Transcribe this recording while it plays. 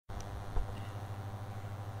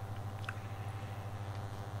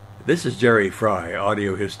This is Jerry Fry,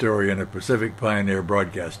 audio historian of Pacific Pioneer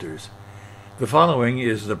Broadcasters. The following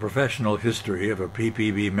is the professional history of a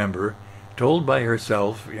PPB member told by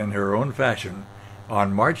herself in her own fashion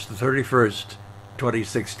on March the 31st,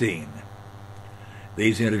 2016.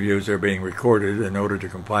 These interviews are being recorded in order to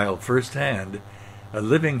compile firsthand a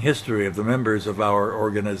living history of the members of our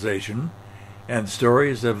organization and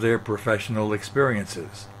stories of their professional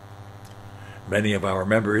experiences. Many of our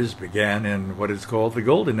members began in what is called the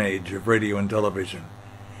golden age of radio and television,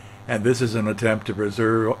 and this is an attempt to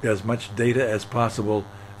preserve as much data as possible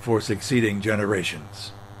for succeeding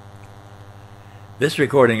generations. This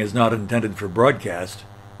recording is not intended for broadcast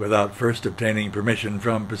without first obtaining permission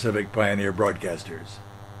from Pacific Pioneer Broadcasters.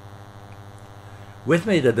 With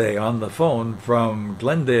me today on the phone from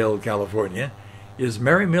Glendale, California, is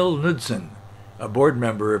Mary Mill KNUDSON, a board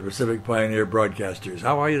member of Pacific Pioneer Broadcasters.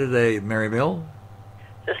 How are you today, Mary Mill?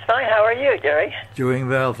 Just fine. How are you, Jerry? Doing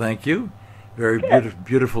well, thank you. Very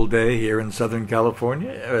beautiful day here in Southern California,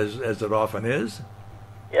 as it often is.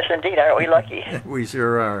 Yes, indeed. Aren't we lucky? We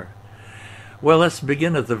sure are. Well, let's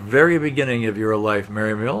begin at the very beginning of your life,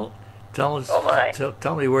 Mary Mill. Tell us. Oh my.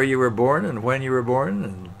 Tell me where you were born and when you were born,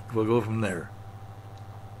 and we'll go from there.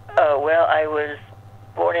 Well, I was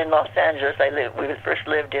born in Los Angeles. We first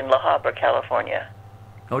lived in La Habra, California.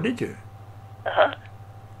 Oh, did you? Uh-huh.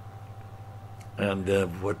 And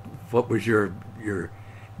what was your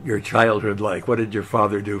childhood like? What did your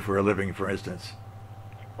father do for a living, for instance?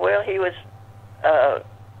 Well, he was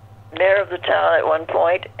mayor of the town at one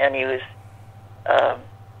point, and he was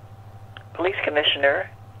police commissioner.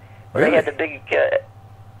 Really? They had the big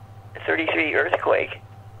 33 earthquake.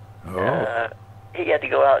 Oh. He had to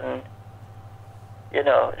go out and,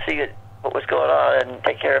 see what was going on and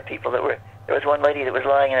take care of people that were. There was one lady that was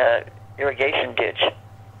lying in a irrigation ditch,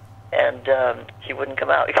 and she wouldn't come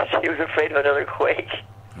out because she was afraid of another quake.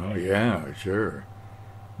 Oh yeah, sure.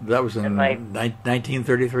 That was in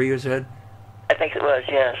 1933, you said? I think it was,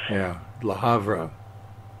 yes. Yeah, La Habra.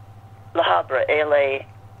 La Habra, L-A-H-A-B-R-A.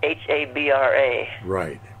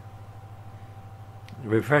 Right.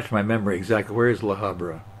 Refresh my memory exactly. Where is La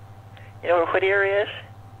Habra? You know where Whittier is?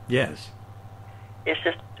 Yes. It's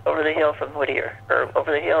just over the hill from Whittier, or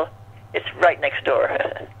over the hill. It's right next door.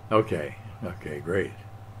 Okay, great.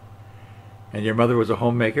 And your mother was a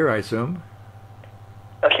homemaker, I assume?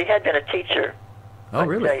 Oh, she had been a teacher. Oh,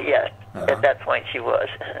 really? Yes, at that point she was.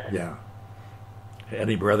 Yeah.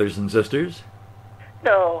 Any brothers and sisters?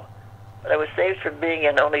 No, but I was saved from being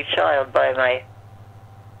an only child by my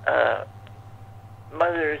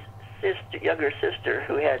mother's younger sister,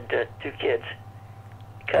 who had two kids,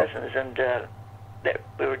 cousins, and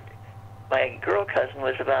my girl cousin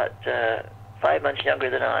was about 5 months younger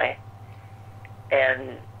than I,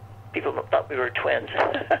 and people thought we were twins.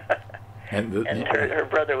 And her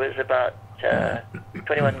brother was about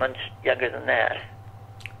 21 months younger than that.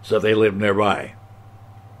 So they lived nearby?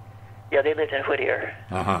 Yeah, they lived in Whittier.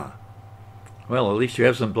 Uh-huh. Well, at least you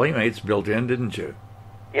have some playmates built in, didn't you?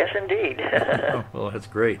 Yes, indeed. Oh, well, that's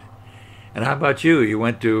great. And how about you? You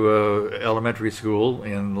went to elementary school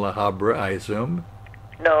in La Habra, I assume?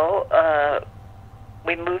 No,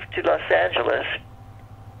 we moved to Los Angeles,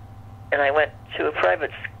 and I went to a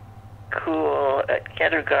private school at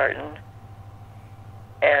kindergarten,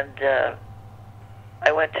 and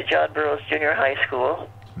I went to John Burroughs Junior High School,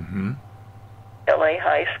 LA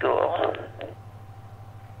High School,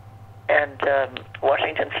 and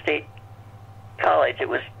Washington State College.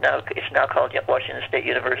 It's now called Washington State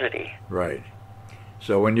University. Right.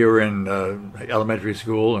 So when you were in elementary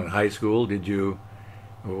school and high school,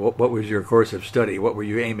 what was your course of study? What were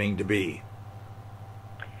you aiming to be?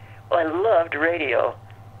 Well, I loved radio.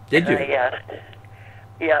 Did you?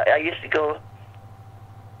 I used to go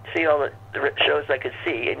see all the shows I could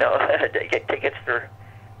see, get tickets for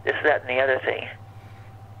this, that, and the other thing.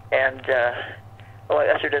 And I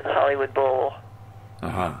ushered in the Hollywood Bowl.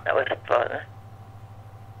 Uh-huh. That was fun.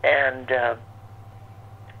 And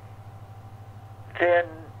then...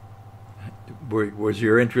 Was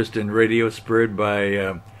your interest in radio spurred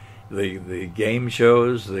by the game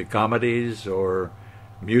shows, the comedies, or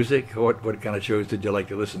music? What kind of shows did you like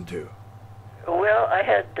to listen to? Well, I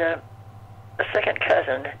had a second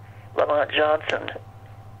cousin, Lamont Johnson,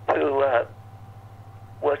 who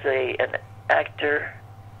was an actor,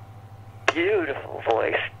 beautiful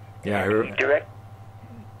voice. Yeah, I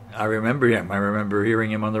remember him. I remember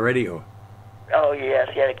hearing him on the radio. Oh, yes,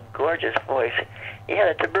 he had a gorgeous voice. He had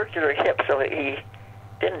a tubercular hip, so he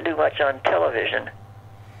didn't do much on television,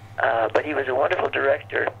 but he was a wonderful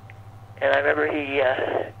director. And I remember he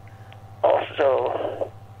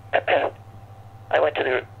also... I went to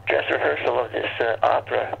the dress rehearsal of this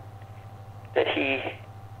opera that he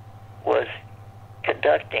was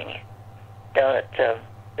conducting down at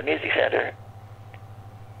the Music Center,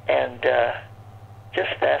 and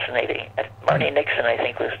just fascinating. Marnie Nixon, I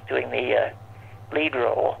think, was doing the lead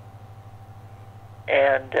role,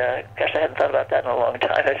 and gosh, I hadn't thought about that in a long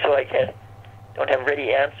time, so I don't have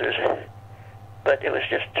ready answers, but it was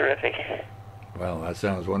just terrific. Well, that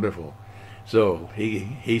sounds wonderful. So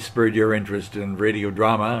he spurred your interest in radio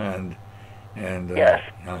drama, and yes.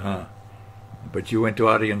 But you went to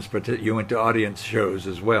audience shows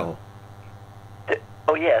as well.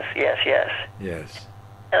 Oh yes. Yes.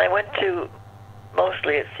 And I went to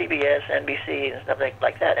mostly at CBS, NBC, and stuff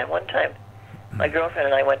like that. And one time, my girlfriend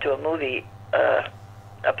and I went to a movie up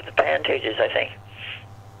at the Pantages, I think.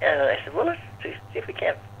 And I said, well, let's see if we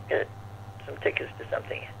can't get some tickets to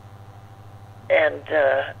something. And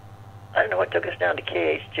I don't know what took us down to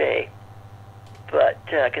KHJ, but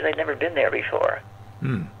because I'd never been there before.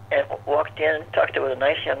 And walked in, talked to a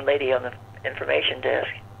nice young lady on the information desk,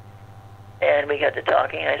 and we got to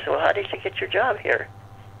talking. I said, well, how did you get your job here?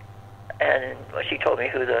 And she told me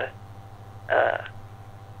who the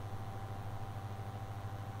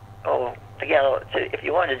gal, if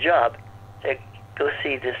you wanted a job, to go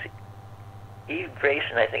see this Eve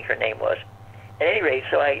Grayson, I think her name was. At any rate,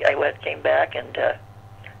 so I came back and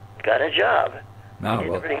got a job.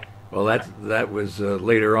 Well, that was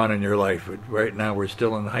later on in your life. But right now we're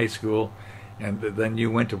still in high school, and then you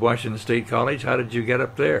went to Washington State College. How did you get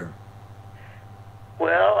up there?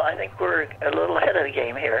 Well, I think we're a little ahead of the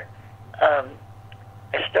game here. I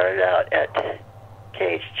started out at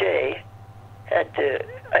KHJ.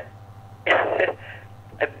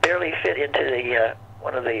 I barely fit into the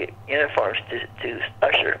one of the uniforms to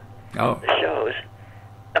usher the shows.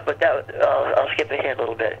 But I'll skip ahead a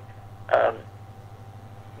little bit.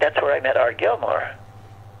 That's where I met Art Gilmore,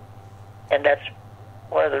 and that's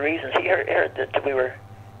one of the reasons he heard that we were.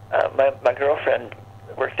 My girlfriend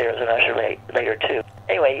worked there as an usher later too.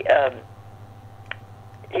 Anyway,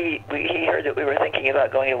 he heard that we were thinking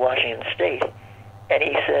about going to Washington State, and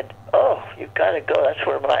he said, "Oh, you've got to go. That's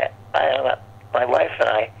where my wife and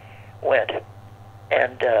I went,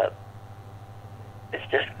 and it's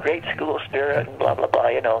just great school spirit and blah blah blah,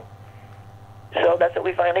 you know." So that's what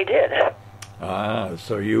we finally did.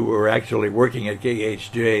 So you were actually working at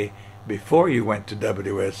KHJ before you went to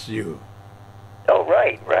WSU. Oh,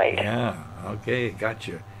 right. Yeah, okay,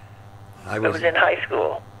 gotcha. I was in high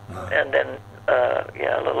school, and then,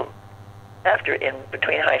 a little after, in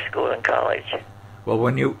between high school and college. Well,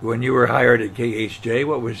 when you were hired at KHJ,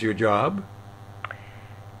 what was your job?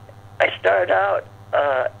 I started out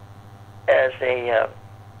as an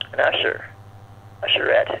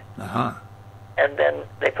usherette. And then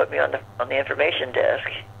they put me on the information desk,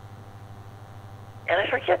 and I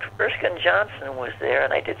forget, Erskine Johnson was there,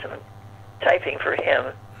 and I did some typing for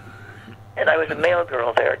him, and I was a mail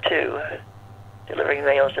girl there too, delivering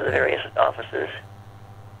mails to the various offices,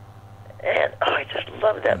 and I just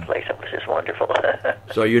loved that place. It was just wonderful.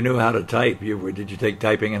 So you knew how to type. Did you take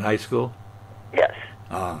typing in high school? Yes.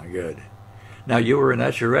 Good. Now, you were an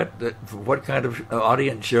usherette. What kind of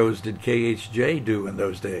audience shows did KHJ do in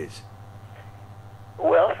those days?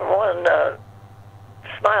 Well, for one,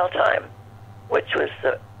 Smile Time, which was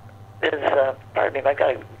pardon me, I've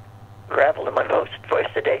got a gravel in my voice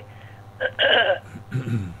today.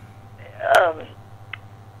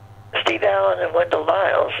 Steve Allen and Wendell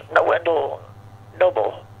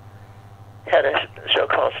Noble had a show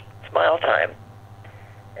called Smile Time,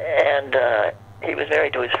 and he was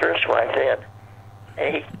married to his first wife then,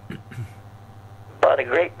 and he bought a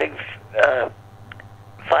great big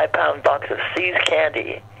 5-pound box of See's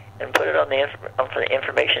candy and put it on the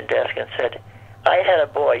information desk and said, "I had a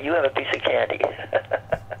boy, you have a piece of candy."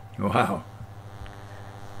 Wow.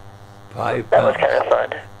 5 pounds. That was kind of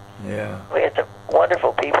fun. Yeah. We had some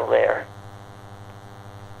wonderful people there.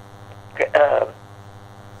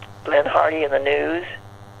 Glenn Hardy in the news.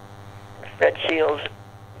 Fred Shields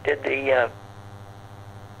did the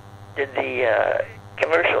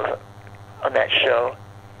commercials on that show.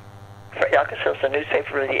 For Alka-Seltzer, the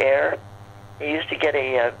newspaper of the air, he used to get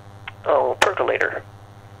a percolator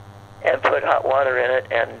and put hot water in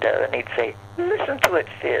it, and he'd say, "Listen to it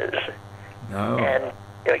fizz." No. And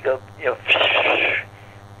it would go,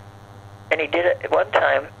 and he did it at one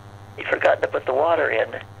time. He'd forgotten to put the water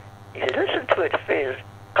in. He said, "Listen to it fizz."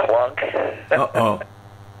 Clunk. Uh-oh.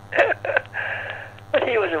 But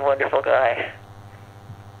he was a wonderful guy.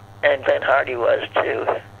 And Glenn Hardy was, too.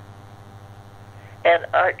 And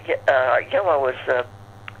Art Gilmore was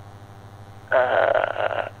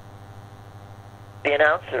the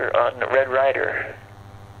announcer on Red Ryder,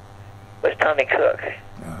 was Tommy Cook.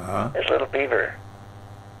 This little beaver.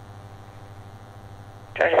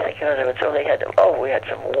 Trying to think of it. So they had, we had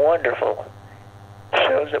some wonderful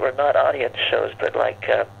shows that were not audience shows, but like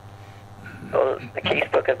the Case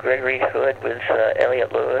Book of Gregory Hood with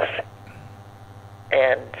Elliot Lewis,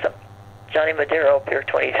 and Johnny Madero, Pier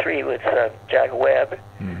 23 with Jack Webb.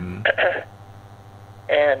 Mm-hmm.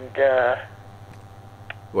 And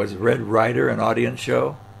was Red Rider an audience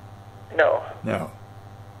show? No. No.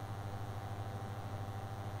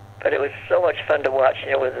 But it was so much fun to watch,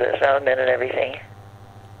 with the sound men and everything.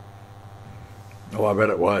 Oh, I bet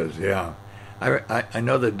it was, yeah. I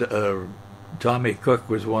know that Tommy Cook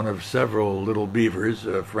was one of several little beavers.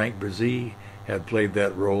 Frank Brzee had played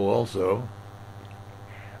that role also.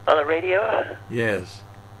 On the radio? Yes.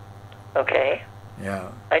 Okay.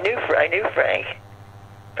 Yeah. I knew Frank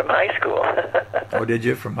from high school. Oh, did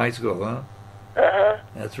you? From high school, huh? Uh-huh.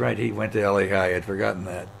 That's right. He went to LA High. I'd forgotten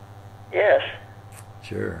that. Yes.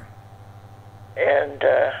 Sure. And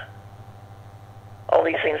all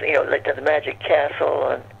these things, like the Magic Castle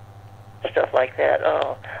and stuff like that.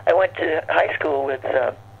 Oh, I went to high school with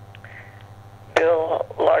Bill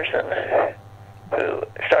Larson, who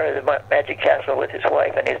started the Magic Castle with his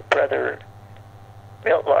wife and his brother,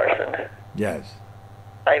 Milt Larson. Yes.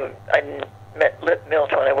 I met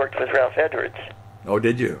Milt when I worked with Ralph Edwards. Oh,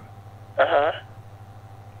 did you? Uh-huh.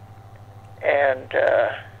 And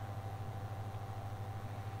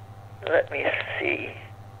let me see.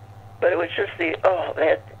 But it was just they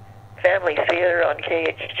had family theater on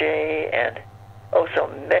KHJ and so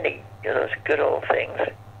many of those good old things.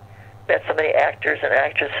 Met so many actors and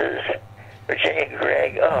actresses. Virginia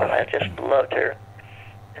Gregg, I just loved her.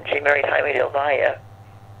 And she married Jaime Del Valle.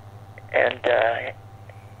 And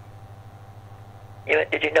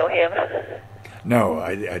did you know him? No,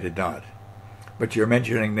 I did not. But you're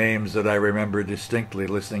mentioning names that I remember distinctly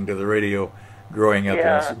listening to the radio growing up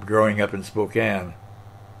in Spokane.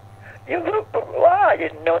 Wow, I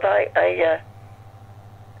didn't know that. I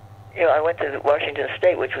went to Washington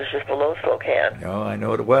State, which was just below Spokane. No, I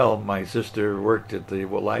know it well. My sister worked at the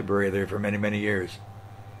library there for many, many years.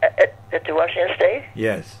 At the Washington State?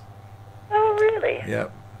 Yes. Oh, really?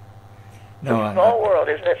 Yep. No, it's a small world,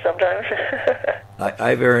 isn't it, sometimes?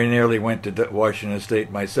 I very nearly went to Washington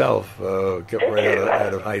State myself, right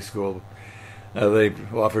out of high school. They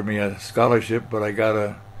offered me a scholarship, but I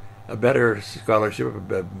got a better scholarship,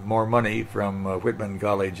 more money from Whitman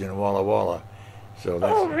College in Walla Walla. So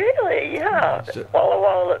that's, really? Yeah. Walla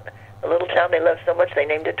Walla, a little town they loved so much they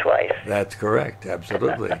named it twice. That's correct,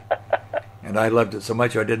 absolutely. And I loved it so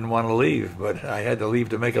much I didn't want to leave, but I had to leave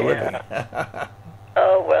to make a living.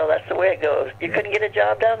 Oh, well, that's the way it goes. You couldn't get a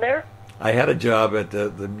job down there? I had a job at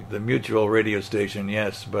the Mutual radio station,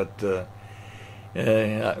 yes, but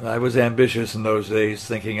I was ambitious in those days,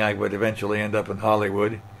 thinking I would eventually end up in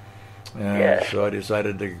Hollywood. So I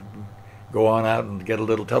decided to go on out and get a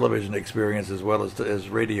little television experience as well as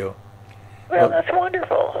radio. Well, that's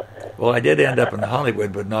wonderful. Well, I did end up in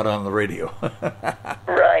Hollywood, but not on the radio.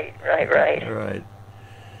 Right. Right.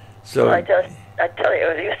 So well, I tell you,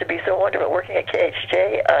 it used to be so wonderful working at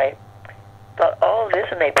KHJ. I thought, this,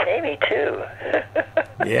 and they pay me too.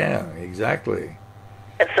 Yeah, exactly.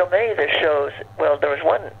 And so many of the shows, well, there was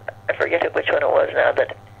one, I forget which one it was now,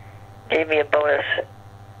 that gave me a bonus.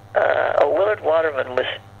 Willard Waterman was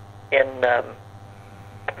in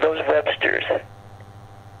Those Websters.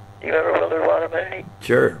 Do you remember Willard Waterman?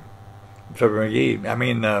 Sure. Fibber McGee. I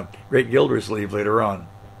mean, Great Gildersleeve later on.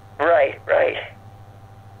 Right.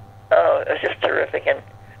 Oh, it was just terrific. And,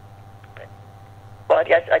 well,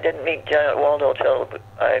 I didn't meet Janet Waldo until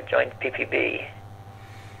I joined PPB.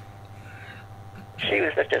 She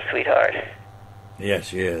was such a sweetheart. Yes,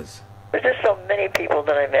 she is. There's just so many people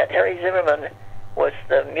that I met. Harry Zimmerman was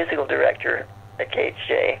the musical director at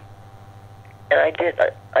KHJ. And I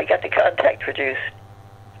got to produce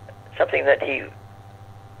something that he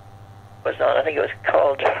was on. I think it was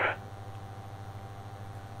called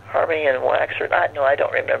Harmony and Wax, I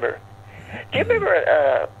don't remember. Do you remember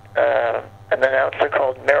an announcer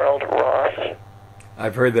called Merrill Ross?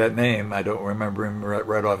 I've heard that name. I don't remember him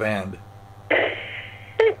right offhand.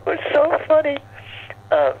 It was so funny.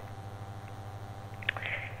 There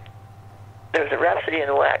was a Rhapsody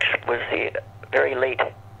in Wax, was the very late,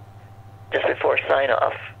 just before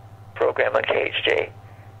sign-off program on KHJ.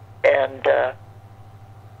 And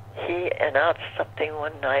he announced something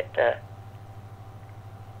one night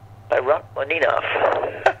by Rachmaninoff.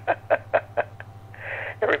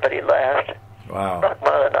 Everybody laughed. Wow.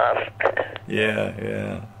 Rachmaninoff.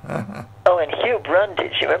 Yeah. And Hugh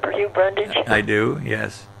Brundage. You remember Hugh Brundage? I do,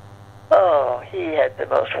 yes. Oh, he had the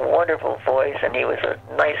most wonderful voice, and he was a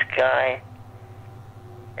nice guy.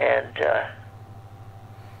 And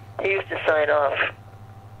he used to sign off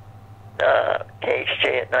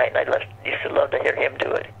KHJ at night, and I used to love to hear him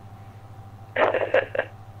do it.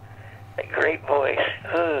 A great voice.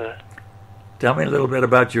 Ugh. Tell me a little bit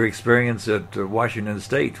about your experience at Washington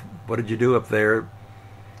State. What did you do up there?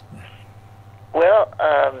 Well,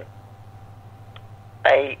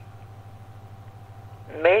 I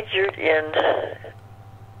majored in,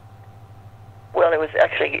 well, it was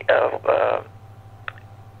actually, oh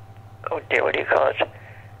dear, what do you call it?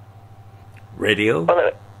 Radio?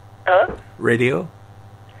 Well, huh? Radio?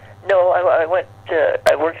 No, I worked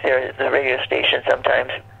there at the radio station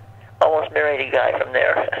sometimes. Almost married a guy from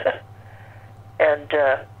there. And,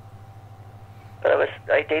 but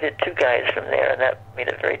I dated two guys from there, and that made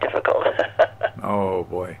it very difficult. Oh,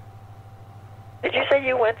 boy. Did you say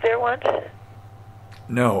you went there once?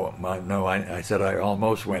 No, I said I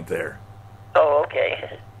almost went there. Oh,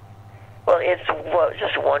 okay. Well, it's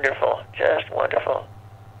just wonderful, just wonderful.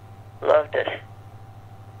 Loved it.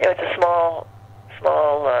 You know, it's a small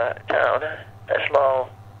town, a small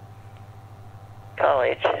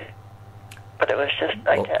college, but it was just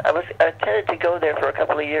I intended to go there for a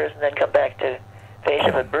couple of years and then come back to finish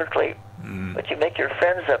up at Berkeley. But you make your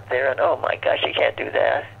friends up there, and oh my gosh, you can't do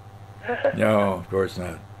that. No, of course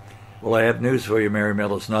not. Well, I have news for you, Mary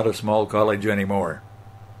Mill. It's not a small college anymore.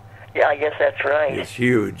 Yeah, I guess that's right. It's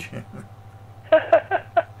huge.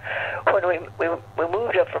 When we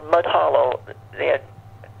moved up from Mud Hollow, they had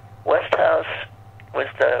West House was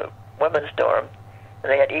the women's dorm,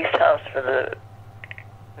 and they had East House for the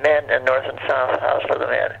men and North and South House for the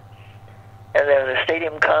men. And there was a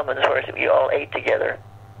stadium commons where we all ate together.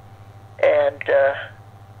 And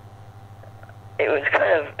it was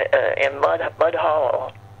kind of in Mud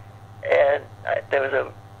Hollow, and there was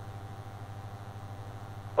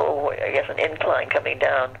an incline coming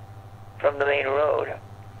down from the main road.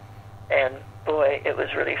 And boy, it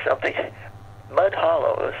was really something. Mud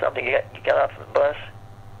Hollow was something. You got off the bus,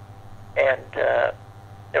 and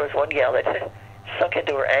there was one gal that sunk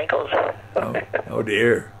into her ankles. Oh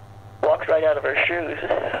dear. Walked right out of her shoes.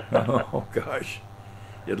 Oh gosh.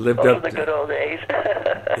 It lived Those up were the good old days.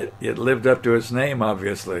 it lived up to its name,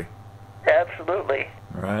 obviously. Absolutely.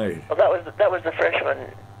 Right. Well, that was the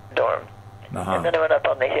freshman dorm. And then I went up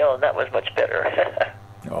on the hill, and that was much better.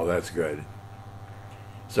 Oh, that's good.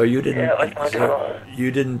 So you didn't. Yeah, it was wonderful.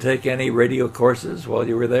 You didn't take any radio courses while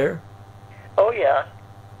you were there? Oh yeah.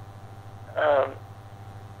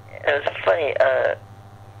 It was funny.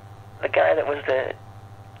 The guy that was the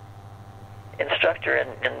instructor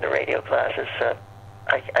in the radio classes,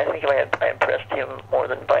 I think I impressed him more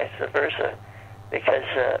than vice versa, because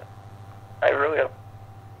I wrote a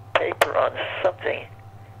paper on something,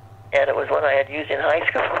 and it was one I had used in high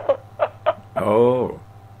school. Oh.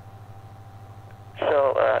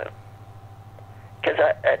 So, because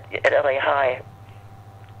at LA High,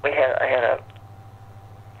 I had a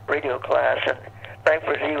radio class, and Frank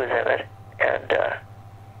Brzee was in it, and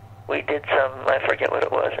we did some, I forget what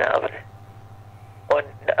it was now, but one,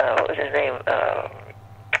 what was his name?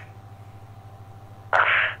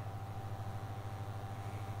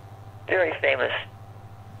 Very famous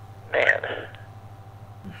man.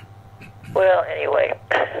 Well, anyway,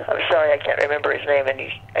 I'm sorry I can't remember his name, and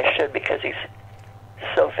I should, because he's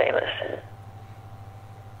so famous.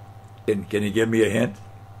 Can you give me a hint?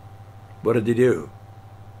 What did he do?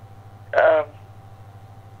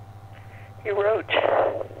 He wrote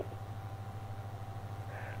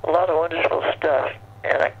a lot of wonderful stuff,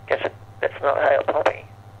 and I guess that's not how it'll help me.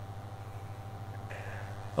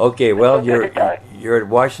 Okay, well, you're at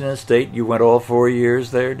Washington State. You went all 4 years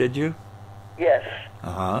there, did you? Yes.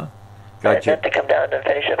 Uh-huh. I meant to come down and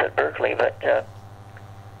finish up at Berkeley, but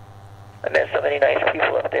I met so many nice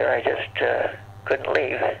people up there, I just couldn't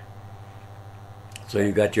leave. So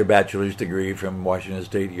you got your bachelor's degree from Washington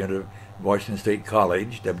State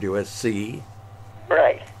College, WSC.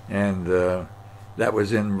 Right. And that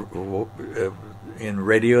was in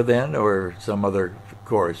radio then, or some other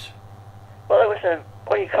course? Well, it was a,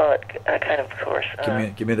 what do you call it, a kind of course.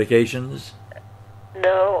 Communications?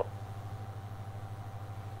 No.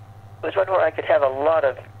 It was one where I could have a lot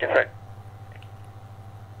of different...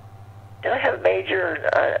 Did I have a major?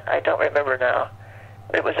 I don't remember now.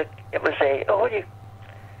 But it was a, oh, what do you...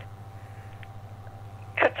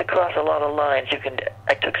 Cuts across a lot of lines.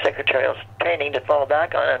 I took secretarial training to fall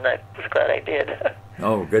back on, and I was glad I did.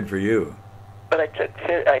 Oh, good for you. But I took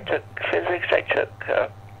physics, I took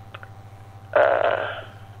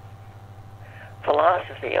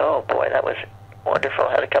philosophy. Oh boy, that was wonderful.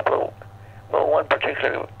 I had a couple of, well, one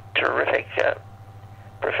particular terrific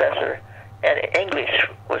professor, and English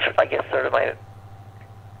was, I guess, sort of my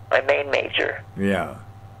my main major. Yeah.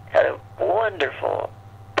 Had a wonderful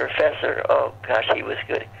professor. Oh, gosh, he was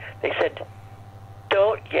good. They said,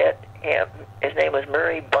 don't get him. His name was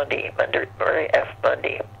Murray F.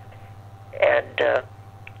 Bundy. And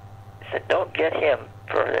said, don't get him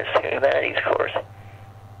for this humanities course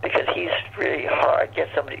because he's really hard. Get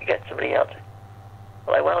somebody else.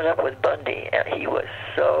 Well, I wound up with Bundy, and he was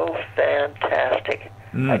so fantastic.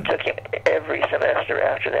 I took him every semester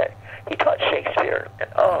after that. He taught Shakespeare, and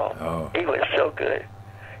he was so good.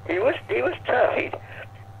 He was tough. He'd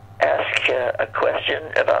ask a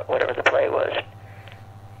question about whatever the play was,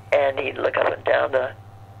 and he'd look up and down the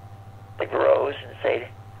rows and say,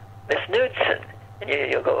 Miss Knudson,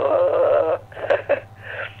 and you'll go, oh.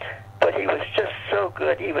 But he was just so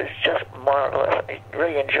good. He was just marvelous. I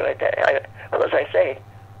really enjoyed that. Well, as I say,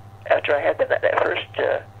 after I had that first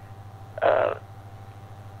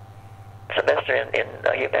semester in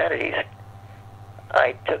humanities,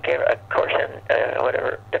 I took a course in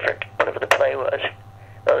whatever the play was,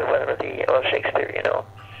 or whatever Shakespeare, you know.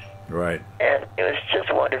 Right. And it was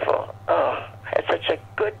just wonderful. Oh, I had such a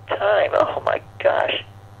good time. Oh my gosh.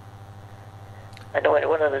 I know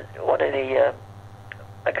one of the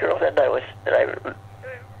a girlfriend that I was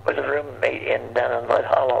a roommate in down in Mud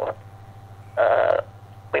Hollow.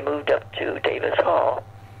 We moved up to Davis Hall,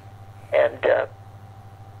 and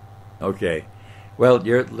okay. Well,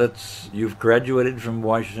 you've graduated from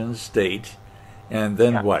Washington State, and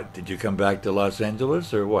then what? Did you come back to Los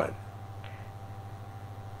Angeles, or what?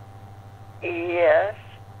 Yes,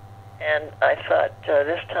 and I thought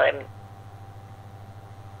this time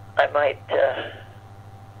I might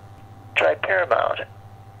try Paramount.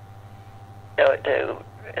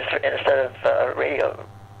 Instead of radio,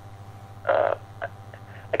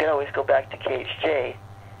 I could always go back to KHJ,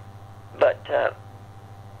 but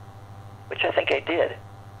which I think I did.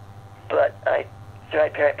 But I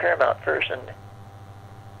tried Paramount first, and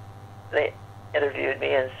they interviewed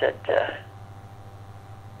me and said,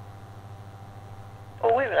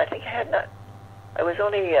 "Oh, wait a minute! I think I had not. I was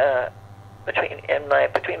only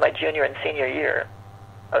between my junior and senior year.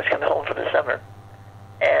 I was coming home for the summer."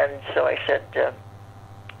 And so I said,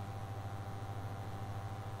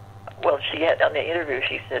 well, she had, on the interview,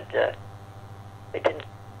 she said,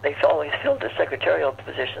 they always filled the secretarial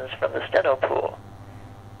positions from the steno pool.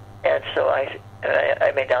 And so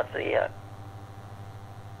I made out the,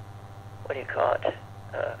 what do you call it?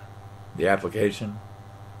 The application?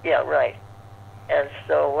 Yeah, right. And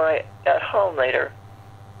so when I got home later,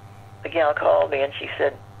 the gal called me and she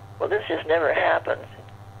said, well, this just never happened.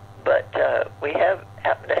 But we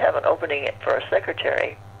happen to have an opening for a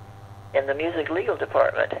secretary in the music legal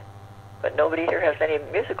department. But nobody here has any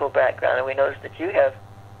musical background, and we noticed that you have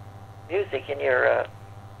music in your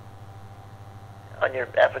on your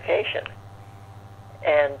application.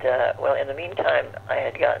 And well, in the meantime, I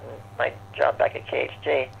had gotten my job back at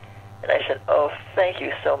KHJ, and I said, "Oh, thank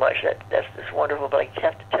you so much. That's just wonderful." But I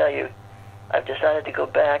have to tell you, I've decided to go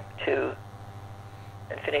back to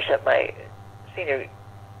and finish up my senior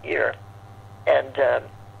year, and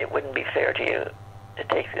it wouldn't be fair to you to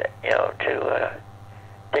take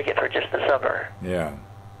take it for just the summer. Yeah.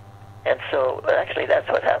 And so actually that's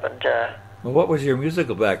what happened. Well, what was your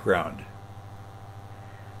musical background?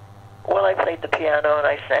 Well, I played the piano and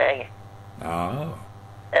I sang. Oh.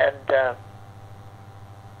 And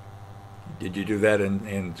did you do that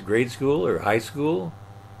in grade school or high school?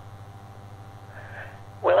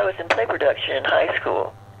 Well, I was in play production in high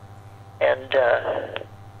school, and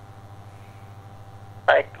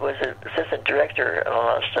I was an assistant director and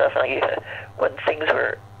all that stuff. And when things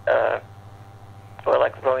were, well,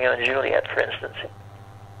 like Romeo and Juliet, for instance,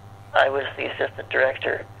 I was the assistant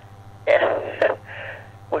director, and,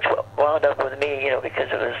 which wound up with me, because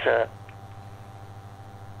it was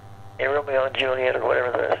in Romeo and Juliet or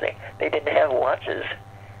whatever the thing. They didn't have watches,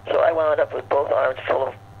 so I wound up with both arms full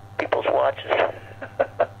of people's watches.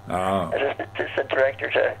 Oh. As an assistant director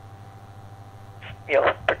to,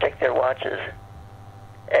 protect their watches.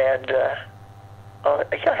 And I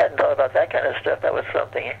hadn't thought about that kind of stuff. That was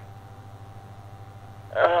something.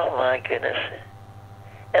 Oh my goodness!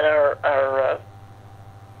 And our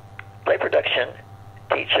play production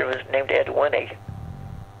teacher was named Ed Winnig,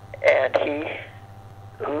 and he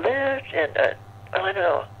lived in I don't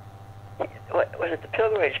know, what was it, the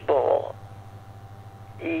Pilgrimage Bowl?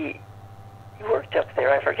 He worked up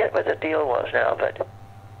there. I forget what the deal was now, but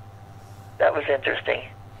that was interesting.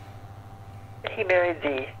 He married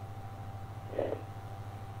the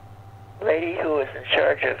lady who was in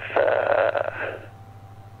charge of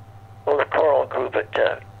the choral group at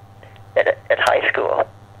high school.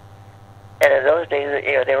 And in those days,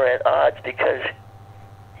 they were at odds because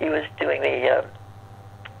he was doing the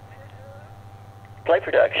play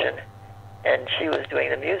production, and she was doing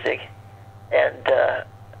the music, and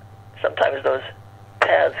sometimes those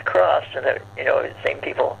paths crossed, and the same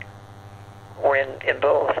people were in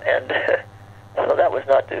both, and so that was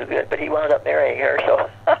not too good. But he wound up marrying her, so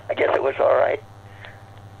I guess it was all right.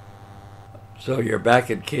 So you're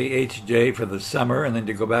back at KHJ for the summer, and then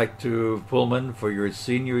you go back to Pullman for your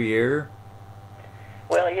senior year?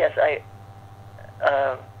 Well, yes,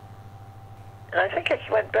 and I think I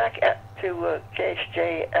went back to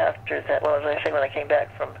KHJ after that. Well, as I say, when I came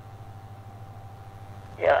back from,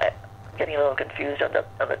 I'm getting a little confused on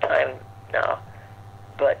the time now,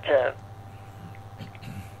 but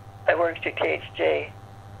I worked at KHJ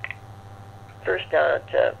first down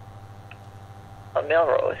at on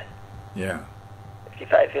Melrose. Yeah.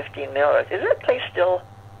 5515 Melrose. Is that place still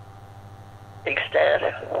extant?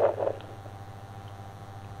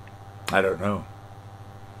 I don't know.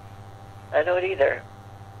 I don't either.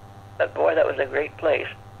 But boy, that was a great place.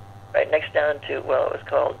 Right next down to, it was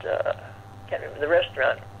called, can't remember the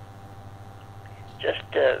restaurant. Just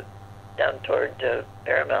down toward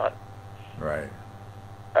Paramount. Right.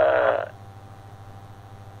 I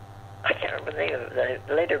can't remember the name of it.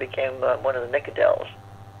 It later became one of the Nicodels.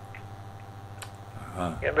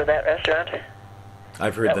 Uh-huh. You remember that restaurant?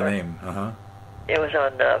 I've heard the name. Uh-huh. It was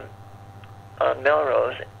on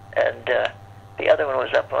Melrose, and the other one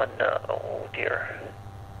was up on, oh dear.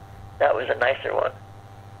 That was a nicer one.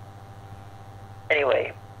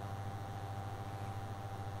 Anyway.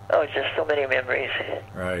 Oh, just so many memories.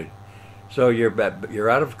 Right. So you're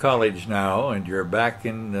out of college now, and you're back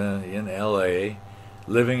in L.A.,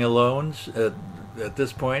 living alone at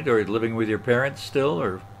this point, or living with your parents still,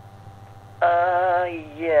 or?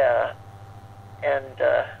 Yeah. And,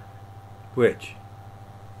 Which?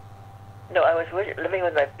 No, I was living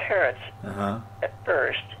with my parents at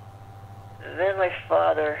first. Then my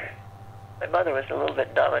mother was a little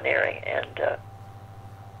bit domineering, and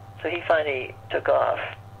so he finally took off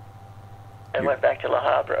and went back to La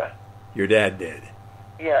Habra. Your dad did?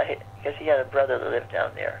 Yeah, because he had a brother that lived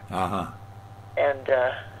down there. Uh-huh. And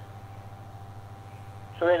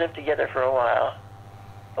so they lived together for a while.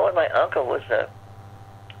 Oh, and my uncle was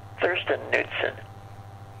Thurston Knudson.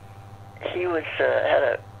 He was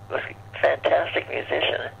a fantastic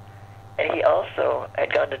musician, and he also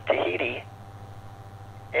had gone to Tahiti.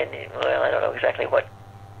 And I don't know exactly what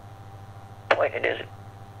point in his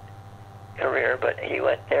career, but he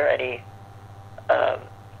went there, and he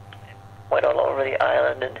went all over the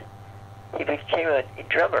island, and he became a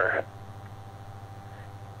drummer.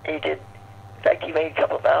 He did, in fact, he made a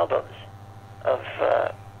couple of albums of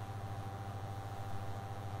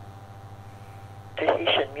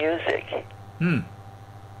Tahitian music. And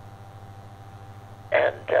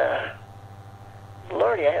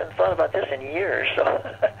Lordy, I haven't thought about this in years. So,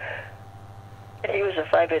 and he was a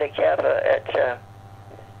Phi Beta Kappa at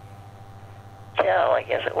Cal, I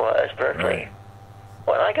guess it was, Berkeley. Right.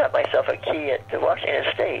 Well, I got myself a key at Washington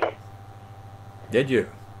State. Did you?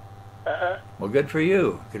 Uh-huh. Well, good for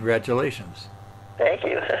you. Congratulations. Thank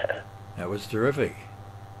you. That was terrific.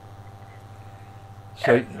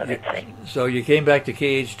 So you came back to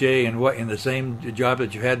KHJ and what, in the same job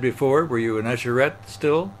that you had before? Were you an usherette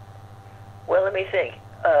still? Well, let me think.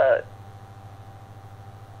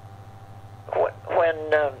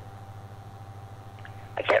 When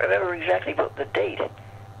I can't remember exactly the date,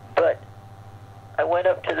 but I went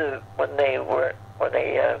up to when they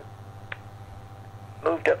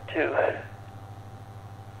moved up to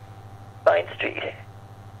Vine Street,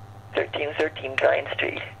 1313 Vine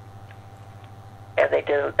Street, and they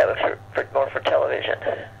did that was more for television.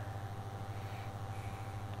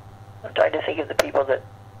 I'm trying to think of the people that.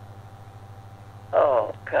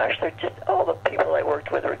 Oh gosh, they're just all the people I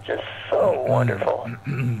worked with were just so wonderful.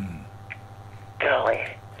 Golly,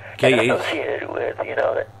 and associated with,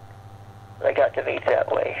 that I got to meet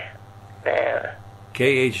that way, man.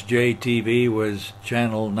 KHJ TV was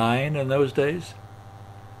Channel 9 in those days?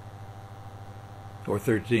 Or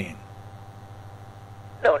 13?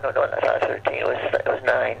 No, not 13. It was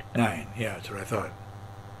 9. 9, yeah, that's what I thought.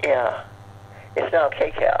 Yeah. It's now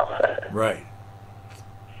KCAL. Right.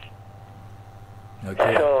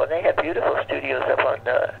 Okay. So they had beautiful studios up on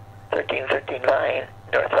 1313 Vine,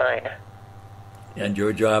 North Vine. And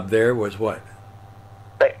your job there was what?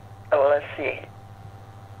 Let's see.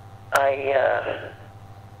 I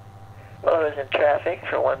was in traffic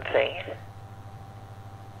for one thing,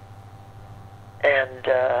 and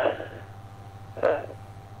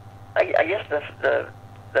I guess the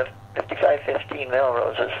 5515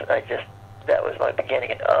 Melrose that was my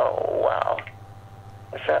beginning. And oh wow,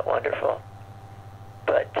 was that wonderful!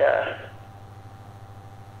 But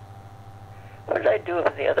what did I do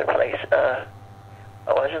in the other place? I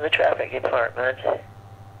was in the traffic department,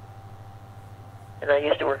 and I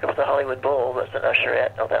used to work up at the Hollywood Bowl as an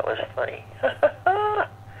usherette. Oh, that was funny.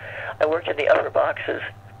 I worked in the upper boxes,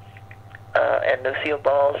 and Lucille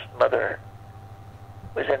Ball's mother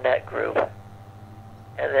was in that group.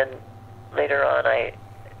 And then later on, I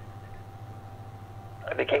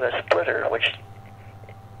became a splitter, which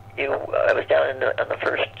I was down on the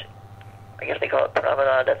first, I guess they call it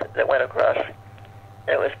promenade, that went across. And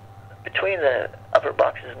it was between the upper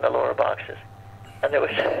boxes and the lower boxes. And there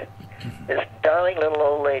was this darling little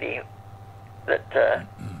old lady that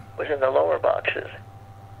was in the lower boxes.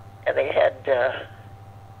 And they had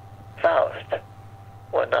Faust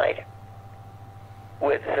one night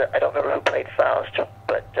with, I don't remember who played Faust,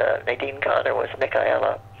 but Nadine Connor was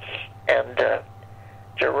Michaela. And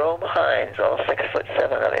Jerome Hines, all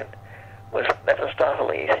 6'7" of him, was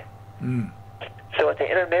Mephistopheles. Mm. So at the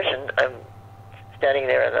intermission, I'm standing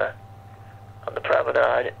there on the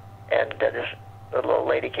promenade, and this little old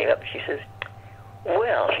lady came up and she says,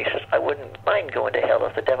 "Well," she says, "I wouldn't mind going to hell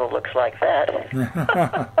if the devil looks like that."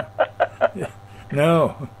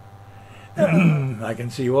 No. I can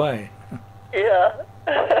see why. Yeah.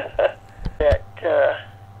 That,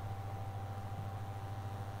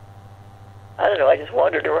 I don't know, I just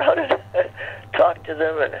wandered around and talked to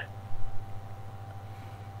them, and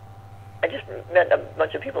I just met a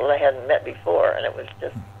bunch of people that I hadn't met before, and it was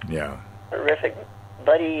just terrific.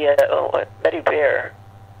 Buddy Bear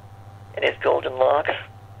and his golden locks.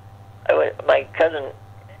 My cousin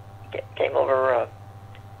came over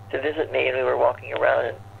to visit me, and we were walking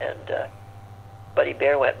around, and Buddy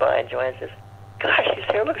Bear went by, and Joanne says, "Gosh, his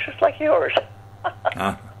hair looks just like yours."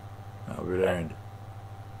 How good.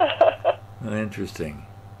 Interesting.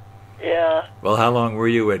 Yeah. Well, how long were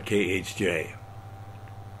you at KHJ?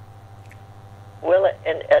 Well,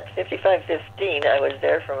 at 5515, I was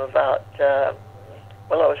there from about, I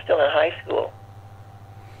was still in high school.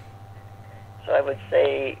 So I would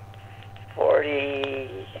say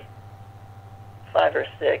 45 or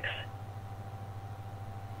 6.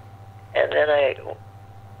 And then I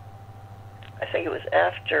think it was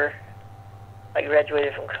after I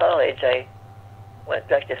graduated from college, I went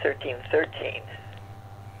back to 1313.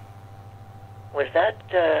 Was that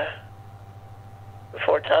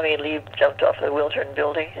before Tommy Lee jumped off the Wiltern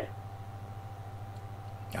building?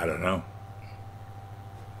 I don't know.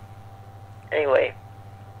 Anyway,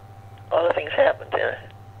 all the things happened.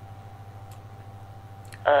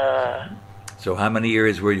 So how many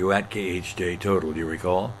years were you at KHJ total, do you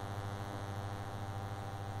recall?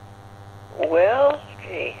 Well,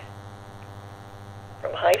 gee,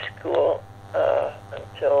 from high school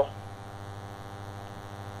until,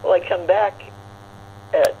 I come back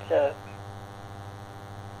at, I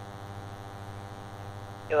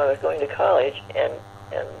was going to college, and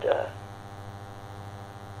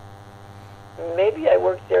maybe I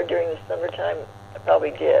worked there during the summertime. I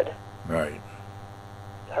probably did. Right.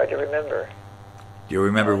 It's hard to remember. Do you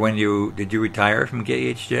remember when did you retire from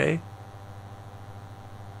KHJ?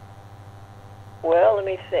 Well, let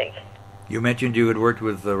me think. You mentioned you had worked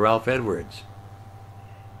with Ralph Edwards.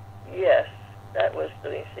 Yes, that was,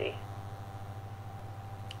 let me see.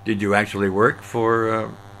 Did you actually work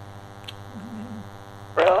for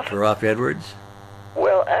Ralph Edwards?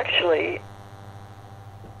 Well, actually,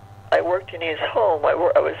 I worked in his home. I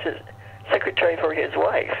was his secretary for his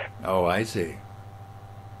wife. Oh, I see.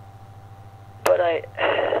 But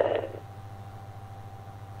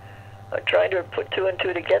I'm trying to put two and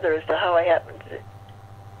two together as to how I happened to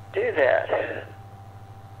do that.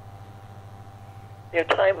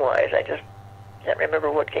 Time-wise, I just can't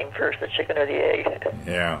remember what came first, the chicken or the egg.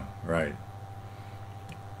 Yeah, right.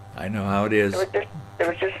 I know how it is. There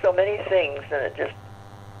was just so many things, and it just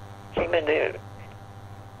came into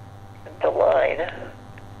the line.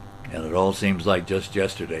 And it all seems like just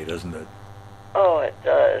yesterday, doesn't it? Oh, it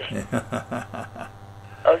does. I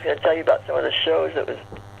was going to tell you about some of the shows that was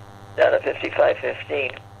down at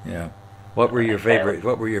 5515. Yeah. What were your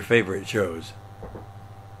favorite shows?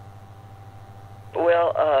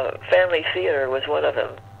 Well, Family Theater was one of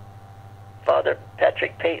them. Father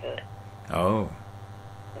Patrick Payton. Oh.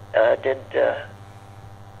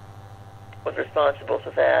 Was responsible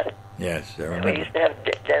for that. Yes, I remember. And we used to have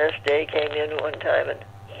Dennis Day came in one time,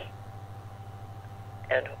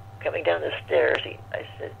 and coming down the stairs, he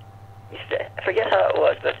said, I forget how it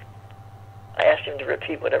was, but I asked him to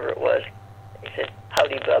repeat whatever it was. He said,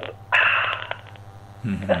 "Howdy, bub."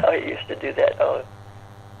 I used to do that. Oh,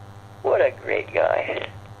 what a great guy.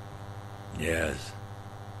 Yes.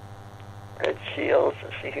 Red Shields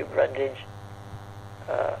and C.P. Brundage.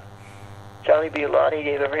 Charlie Biolotti, did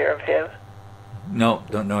you ever hear of him? No,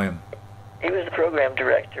 don't know him. He was the program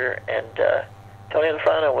director, and Tony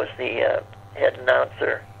Lafano was the head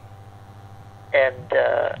announcer,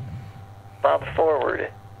 and Bob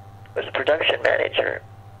Forward was the production manager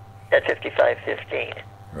at 5515.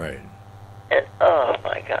 Right. And oh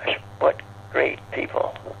my gosh, what great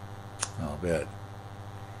people. I'll bet.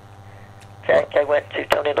 In fact, I went to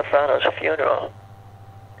Tony Lafano's funeral.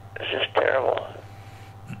 It was just terrible.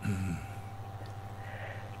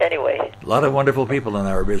 Anyway. A lot of wonderful people in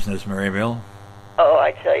our business, Mary Mill. Oh,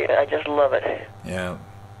 I tell you, I just love it. Yeah.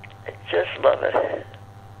 I just love it.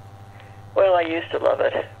 Well, I used to love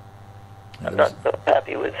it. I'm not so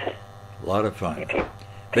happy with a lot of fun.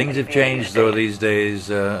 Things have changed, though, these days.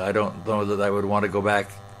 I don't know that I would want to go back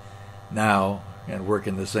now and work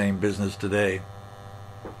in the same business today.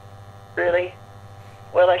 Really?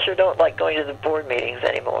 Well, I sure don't like going to the board meetings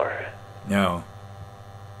anymore. No.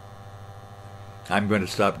 I'm going to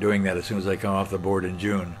stop doing that as soon as I come off the board in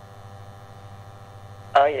June.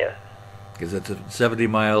 Are you? Because it's a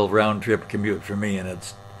 70-mile round-trip commute for me, and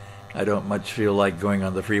I don't much feel like going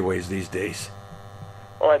on the freeways these days.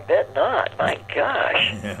 Well, I bet not. My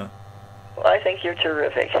gosh. Yeah. Well, I think you're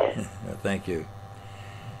terrific. Thank you.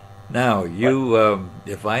 Now, you,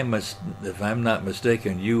 if I'm not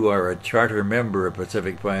mistaken, you are a charter member of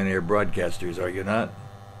Pacific Pioneer Broadcasters, are you not?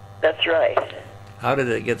 That's right. How did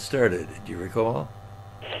it get started? Do you recall?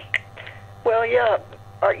 Well, yeah,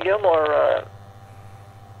 Art Gilmore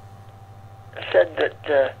said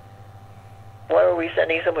that why were we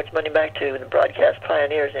sending so much money back to the broadcast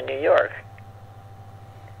pioneers in New York?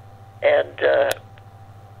 And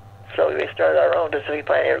so we started our own Pacific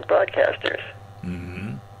Pioneer Broadcasters,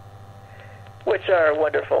 which our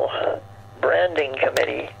wonderful branding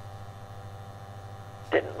committee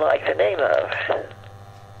didn't like the name of.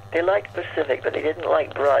 They liked Pacific, but they didn't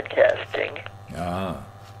like broadcasting. Ah.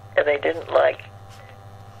 And they didn't like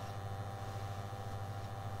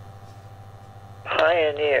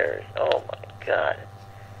pioneers. Oh, my God.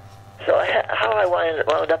 So how I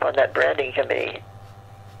wound up on that branding committee,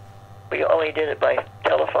 we only did it by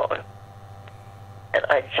telephone. And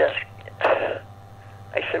I said,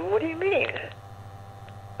 what do you mean?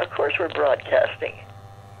 Of course we're broadcasting.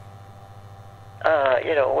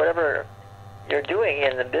 Whatever you're doing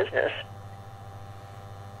in the business,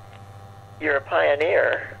 you're a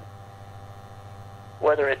pioneer.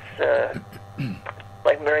 Whether it's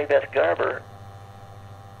like Mary Beth Garber,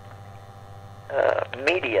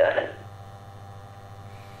 media,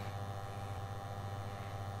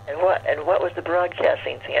 and what was the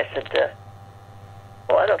broadcasting thing? I said,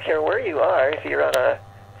 well, I don't care where you are. If you're on a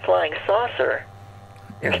flying saucer,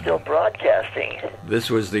 you're still broadcasting. This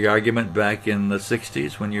was the argument back in the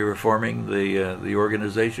 60s when you were forming the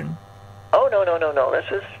organization? Oh, no. This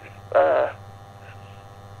was,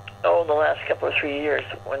 in the last couple of 3 years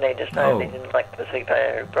when they decided they didn't like Pacific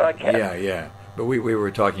Pioneer Broadcast. Yeah. But we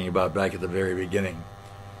were talking about back at the very beginning.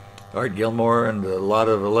 Art Gilmore and a lot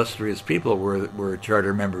of illustrious people were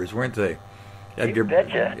charter members, weren't they? Edgar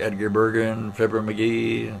Bergen, Fibber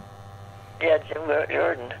McGee. Yeah, Jim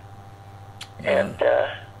Jordan. And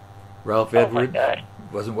Ralph Edwards.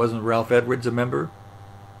 Wasn't Ralph Edwards a member?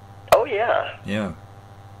 Oh yeah. Yeah.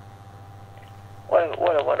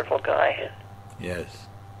 What a wonderful guy. Yes.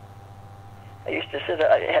 I used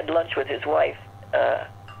to I had lunch with his wife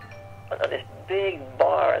on this big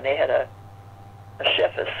bar, and they had a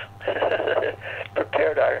chefess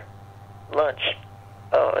prepared our lunch.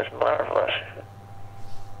 Oh, it was marvelous.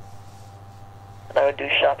 And I would do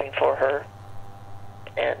shopping for her,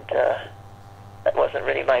 and that wasn't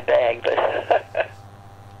really my bag, but...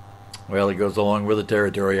 Well, it goes along with the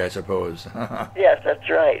territory, I suppose. Yes, that's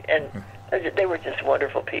right. And they were just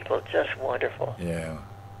wonderful people, just wonderful. Yeah.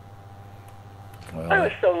 Well, I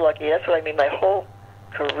was so lucky. That's what I mean. My whole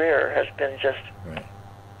career has been just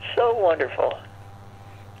so wonderful.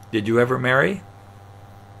 Did you ever marry?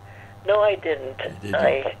 No, I didn't. Did you?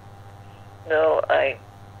 I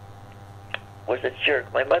was a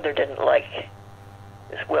jerk. My mother didn't like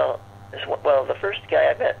the first guy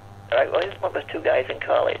I met, I always went with two guys in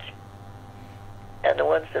college. And the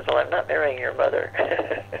one says, well, I'm not marrying your mother.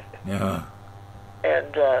 Yeah.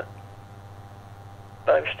 And, but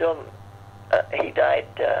I'm still, he died,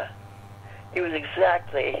 he was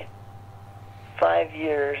exactly 5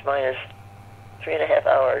 years minus 3.5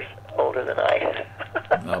 hours older than I.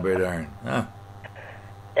 I'll be darned. Huh.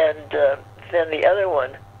 And then the other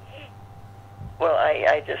one, well,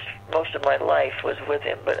 I just, most of my life was with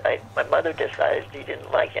him, but my mother decided she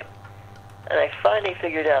didn't like him. And I finally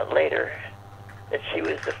figured out later that she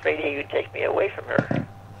was afraid he would take me away from her.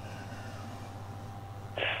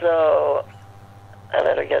 so I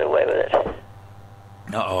let her get away with it.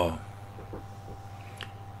 Uh-oh.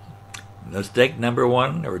 Mistake number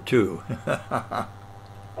 1 or 2?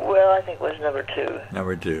 Well, I think it was number 2.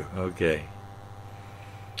 Number 2, okay.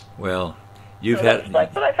 Well, you've So had...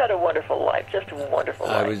 but I've had a wonderful life, just a wonderful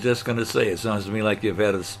life. I was just going to say, it sounds to me like you've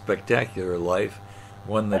had a spectacular life,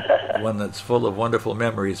 one that's full of wonderful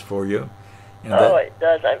memories for you. And it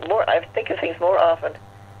does. I think of things more often,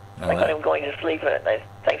 like when I'm going to sleep, and I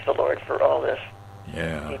thank the Lord for all this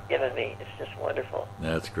He's given me. It's just wonderful.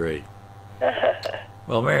 That's great.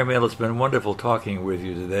 Well, Mary Mill, it's been wonderful talking with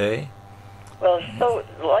you today. Well, so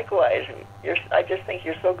likewise, I just think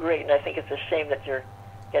you're so great, and I think it's a shame that you're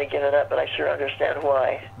going to give it up, but I sure understand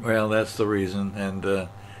why. Well, that's the reason, and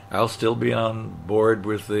I'll still be on board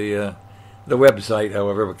with the website,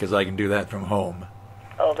 however, because I can do that from home.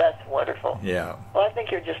 Oh, that's wonderful. Yeah. Well, I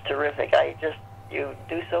think you're just terrific. You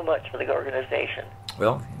do so much for the organization.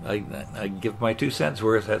 Well, I give my 2 cents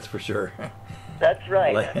worth, that's for sure. That's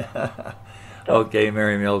right. Okay,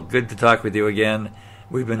 Mary Mill, good to talk with you again.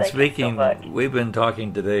 We've been We've been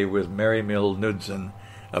talking today with Mary Mill KNUDSON,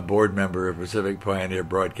 a board member of Pacific Pioneer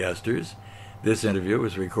Broadcasters. This interview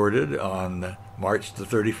was recorded on March the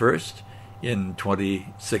 31st in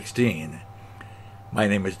 2016. My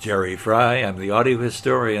name is Jerry Fry. I'm the audio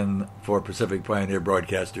historian for Pacific Pioneer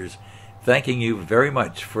Broadcasters. Thanking you very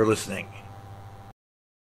much for listening.